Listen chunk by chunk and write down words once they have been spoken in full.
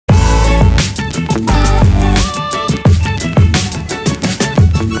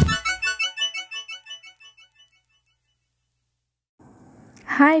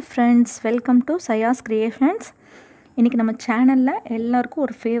Hi friends, welcome to சயாஸ் creations. இன்றைக்கி நம்ம சேனலில் எல்லாருக்கும்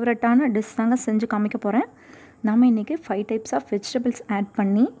ஒரு ஃபேவரட்டான டிஷ் தாங்க செஞ்சு காமிக்க போகிறேன். நம்ம இன்றைக்கி 5 டைப்ஸ் ஆஃப் வெஜிடபிள்ஸ் ஆட்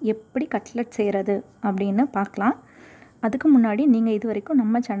பண்ணி எப்படி கட்லெட் செய்கிறது அப்படின்னு பார்க்கலாம். அதுக்கு முன்னாடி நீங்கள் இது வரைக்கும்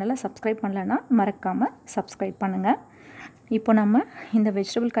நம்ம சேனலை சப்ஸ்கிரைப் பண்ணலைன்னா மறக்காமல் சப்ஸ்கிரைப் பண்ணுங்கள். இப்போ நம்ம இந்த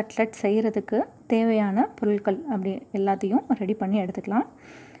வெஜிடபிள் கட்லெட் செய்கிறதுக்கு தேவையான பொருட்கள் அப்படி எல்லாத்தையும் ரெடி பண்ணி எடுத்துக்கலாம்.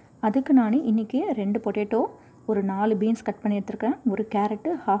 அதுக்கு நான் இன்றைக்கி 2 பொட்டேட்டோ, ஒரு 4 பீன்ஸ் கட் பண்ணி எடுத்துருக்கிறேன், ஒரு carrot,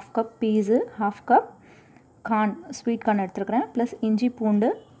 1/2 cup piece, 1/2 cup corn, sweet corn எடுத்துருக்கிறேன், ப்ளஸ் இஞ்சி பூண்டு,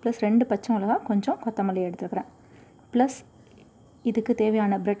 ப்ளஸ் 2 பச்சை மிளகா, கொஞ்சம் கொத்தமல்லி எடுத்துருக்கிறேன், ப்ளஸ் இதுக்கு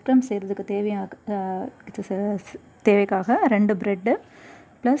தேவையான பிரெட் க்ரம்ஸ் செய்கிறதுக்கு தேவைக்காக 2 ப்ரெட்டு,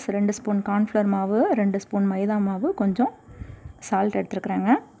 ப்ளஸ் 2 ஸ்பூன் கார்ன்ஃப்ளவர் மாவு, 2 ஸ்பூன் மைதா மாவு, கொஞ்சம் சால்ட்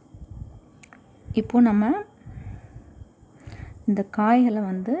எடுத்துருக்குறேங்க. இப்போது நம்ம இந்த காய்களை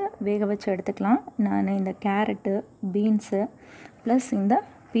வேக வச்சு எடுத்துக்கலாம். நான் இந்த கேரட்டு, பீன்ஸு, ப்ளஸ் இந்த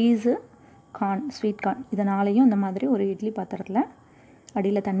பீஸு, கார்ன், ஸ்வீட் கார்ன் இதனாலையும் இந்த மாதிரி ஒரு இட்லி பாத்திரத்தில்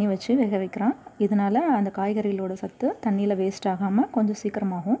அடியில் தண்ணி வச்சு வேக வைக்கிறேன். இதனால் அந்த காய்கறிகளோட சத்து தண்ணியில் வேஸ்ட் ஆகாமல் கொஞ்சம்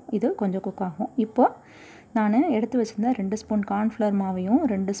சீக்கிரமாகும், இது கொஞ்சம் குக் ஆகும். இப்போது நான் எடுத்து வச்சுருந்த 2 ஸ்பூன் கார்ன்ஃப்ளவர் மாவையும்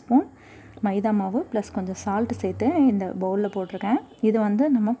 2 ஸ்பூன் மைதா மாவு ப்ளஸ் கொஞ்சம் சால்ட்டு சேர்த்து இந்த பவுலில் போட்டிருக்கேன். இது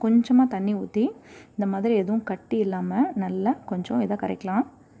நம்ம கொஞ்சமாக தண்ணி ஊற்றி இந்த மாதிரி எதுவும் கட்டி இல்லாமல் நல்லா கொஞ்சம் இதை கரைக்கலாம்.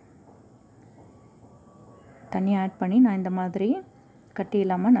 தண்ணி ஆட் பண்ணி நான் இந்த மாதிரி கட்டி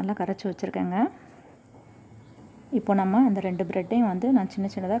இல்லாமல் நல்லா கரைச்சி வச்சுருக்கேங்க. இப்போ நம்ம அந்த 2 ப்ரெட்டையும் நான் சின்ன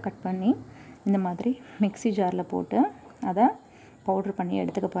சின்னதாக கட் பண்ணி இந்த மாதிரி மிக்ஸி ஜாரில் போட்டு அதை பவுட்ரு பண்ணி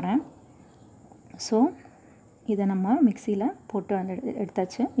எடுத்துக்க போகிறேன். ஸோ இதை நம்ம மிக்சியில் போட்டு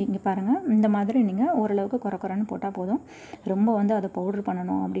எடுத்தாச்சு. இங்கே பாருங்கள், இந்த மாதிரி நீங்கள் ஓரளவுக்கு குறைன்னு போட்டால் போதும், ரொம்ப அதை பவுட்ரு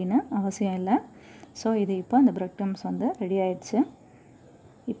பண்ணணும் அப்படின்னு அவசியம் இல்லை. ஸோ இது இப்போ அந்த பிரெட் க்ரம்ஸ் ரெடி ஆயிடுச்சு.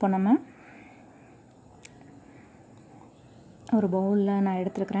 இப்போ நம்ம ஒரு பவுலில் நான்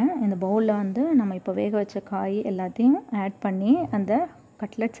எடுத்துருக்கிறேன். இந்த பவுலில் நம்ம இப்போ வேக வச்ச காய் எல்லாத்தையும் ஆட் பண்ணி அந்த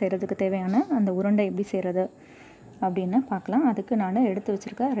கட்லெட் செய்கிறதுக்கு தேவையான அந்த உருண்டை எப்படி செய்கிறது அப்படின்னு பார்க்கலாம். அதுக்கு நான் எடுத்து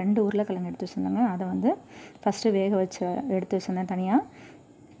வச்சுருக்க 2 உருளைக்கிழங்கு எடுத்து வச்சுருந்தேங்க. அதை ஃபஸ்ட்டு வேக வச்சு எடுத்து வச்சுருந்தேன் தனியாக.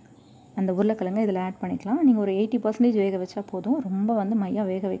 அந்த உருளைக்கிழங்கு இதில் ஆட் பண்ணிக்கலாம். நீங்கள் ஒரு 80% வேக வச்சா போதும், ரொம்ப மையாக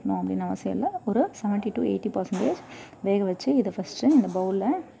வேக வைக்கணும் அப்படின்னு அவசியம் இல்லை. ஒரு 70 to 80% வேக வச்சு இதை ஃபஸ்ட்டு இந்த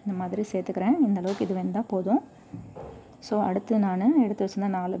பவுலில் இந்த மாதிரி சேர்த்துக்கிறேன். இந்த அளவுக்கு இது வெந்தால் போதும். ஸோ அடுத்து நான் எடுத்து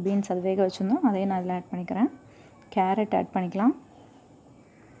வச்சுருந்தேன் 4 பீன்ஸ், அது வேக வச்சுருந்தோம், அதையும் நான் இதில் ஆட் பண்ணிக்கிறேன். கேரட் ஆட் பண்ணிக்கலாம்.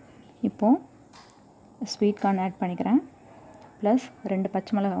 இப்போது ஸ்வீட் கார்ன் ஆட் பண்ணிக்கிறேன், ப்ளஸ் 2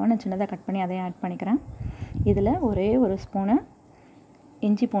 பச்சை மிளகாவை நான் சின்னதாக கட் பண்ணி அதையும் ஆட் பண்ணிக்கிறேன். இதில் ஒரே ஒரு ஸ்பூனு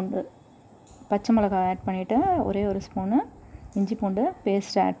இஞ்சி பூண்டு, பச்சை மிளகாய் ஆட் பண்ணிவிட்டு ஒரே ஒரு ஸ்பூனு இஞ்சி பூண்டு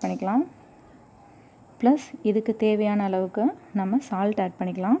பேஸ்ட்டை ஆட் பண்ணிக்கலாம். ப்ளஸ் இதுக்கு தேவையான அளவுக்கு நம்ம சால்ட் ஆட்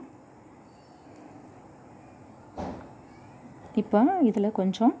பண்ணிக்கலாம். இப்போ இதில்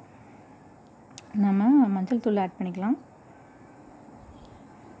கொஞ்சம் நம்ம மஞ்சள் தூள் ஆட் பண்ணிக்கலாம்.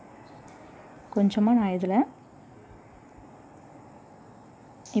 கொஞ்சமாக நான் இதில்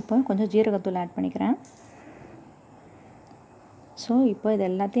இப்போ கொஞ்சம் ஜீரகத்தூள் ஆட் பண்ணிக்கிறேன். ஸோ இப்போ இது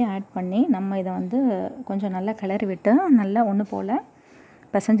எல்லாத்தையும் ஆட் பண்ணி நம்ம இதை கொஞ்சம் நல்லா கிளறி விட்டு நல்லா ஒன்று போல்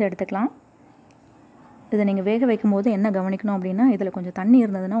பிசைஞ்சு எடுத்துக்கலாம். இதை நீங்கள் வேக வைக்கும்போது என்ன கவனிக்கணும் அப்படின்னா, இதில் கொஞ்சம் தண்ணி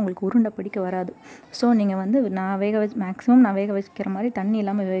இருந்ததுன்னா உங்களுக்கு உருண்டை பிடிக்க வராது. ஸோ நீங்கள் மேக்ஸிமம் நான் வேக வைக்கிற மாதிரி தண்ணி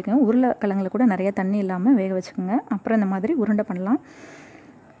இல்லாமல் வேக வைக்கணும். உருளைக்கிழங்குல கூட நிறைய தண்ணி இல்லாமல் வேக வச்சுக்கோங்க. அப்புறம் இந்த மாதிரி உருண்டை பண்ணலாம்.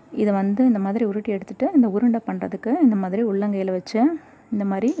 இதை இந்த மாதிரி உருட்டி எடுத்துகிட்டு இந்த உருண்டை பண்ணுறதுக்கு இந்த மாதிரி உள்ளங்கையில் வச்சு இந்த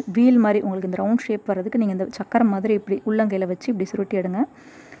மாதிரி வீல் மாதிரி உங்களுக்கு இந்த ரவுண்ட் ஷேப் வர்றதுக்கு நீங்கள் இந்த சக்கரை மாதிரி இப்படி உள்ளங்கையில் வச்சு இப்படி சுருட்டி எடுங்க.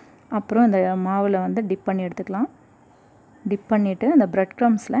 அப்புறம் இந்த மாவில் டிப் பண்ணி எடுத்துக்கலாம். டிப் பண்ணிவிட்டு இந்த பிரெட்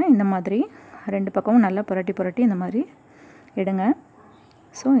க்ரம்ஸில் இந்த மாதிரி 2 பக்கமும் நல்லா புரட்டி இந்த மாதிரி எடுங்க.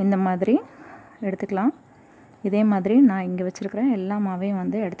 ஸோ இந்த மாதிரி எடுத்துக்கலாம். இதே மாதிரி நான் இங்கே வச்சுருக்கிற எல்லா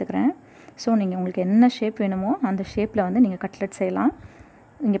மாவையும் எடுத்துக்கிறேன். ஸோ நீங்கள் உங்களுக்கு என்ன ஷேப் வேணுமோ அந்த ஷேப்பில் நீங்கள் கட்லெட் செய்யலாம்.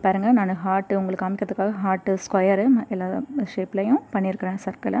 இங்கே பாருங்கள், நான் ஹார்ட்டு உங்களுக்கு காமிக்கிறதுக்காக ஹார்ட்டு, ஸ்கொயரு எல்லா ஷேப்லேயும் பண்ணியிருக்கிறேன்,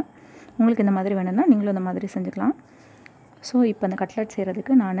 சர்க்கிளை. உங்களுக்கு இந்த மாதிரி வேணும்னா நீங்களும் இந்த மாதிரி செஞ்சுக்கலாம். ஸோ இப்போ அந்த கட்லெட்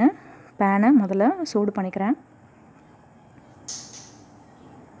செய்கிறதுக்கு நான் பேனை முதல்ல சூடு பண்ணிக்கிறேன்.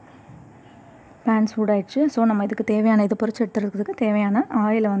 பேன் சூடாயிடுச்சு. ஸோ நம்ம இதுக்கு தேவையான இது பொரிச்சு எடுத்துக்கிறதுக்கு தேவையான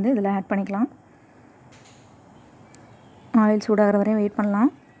ஆயிலை இதில் ஆட் பண்ணிக்கலாம். ஆயில் சூடாகிற வரையும் வெயிட்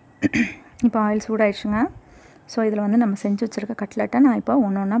பண்ணலாம். இப்போ ஆயில் சூடாயிடுச்சுங்க. ஸோ இதில் நம்ம செஞ்சு வச்சுருக்க கட்லெட்டை நான் இப்போ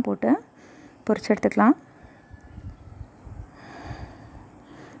ஒன்றா போட்டு பொரிச்சு எடுத்துக்கலாம்.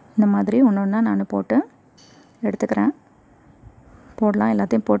 இந்த மாதிரி ஒன்றா நான் போட்டு எடுத்துக்கிறேன். போடலாம்,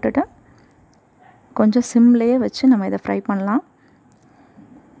 எல்லாத்தையும் போட்டுட்டு கொஞ்சம் சிம்லேயே வச்சு நம்ம இதை ஃப்ரை பண்ணலாம்.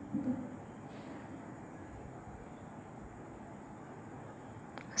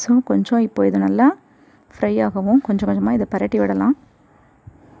 ஸோ கொஞ்சம் இப்போ இது நல்லா ஃப்ரை ஆகவும் கொஞ்சம் கொஞ்சமாக இதை பரட்டி விடலாம்.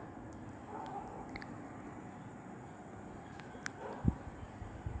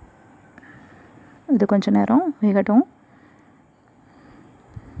 இது கொஞ்சம் நேரம் வேகட்டும்.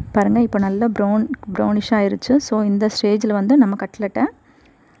 பாருங்கள், இப்போ நல்லா ப்ரௌனிஷ் ஆயிருச்சு. ஸோ இந்த ஸ்டேஜில் வந்து நம்ம கட்லெட்டை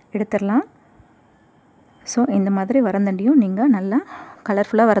எடுத்துடலாம். ஸோ இந்த மாதிரி வரந்தண்டியும் நீங்கள் நல்லா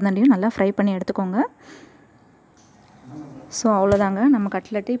கலர்ஃபுல்லாக வரந்தண்டியும் நல்லா ஃப்ரை பண்ணி எடுத்துக்கோங்க. ஸோ அவ்வளோதாங்க, நம்ம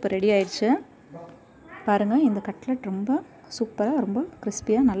கட்லெட்டு இப்போ ரெடி ஆயிடுச்சு. பாருங்கள், இந்த கட்லெட் ரொம்ப சூப்பராக, ரொம்ப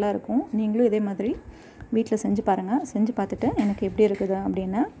கிறிஸ்பியாக நல்லாயிருக்கும். நீங்களும் இதே மாதிரி வீட்டில் செஞ்சு பாருங்கள். செஞ்சு பார்த்துட்டு எனக்கு எப்படி இருக்குது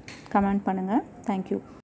அப்படின்னு கமெண்ட் பண்ணுங்கள். தேங்க்யூ.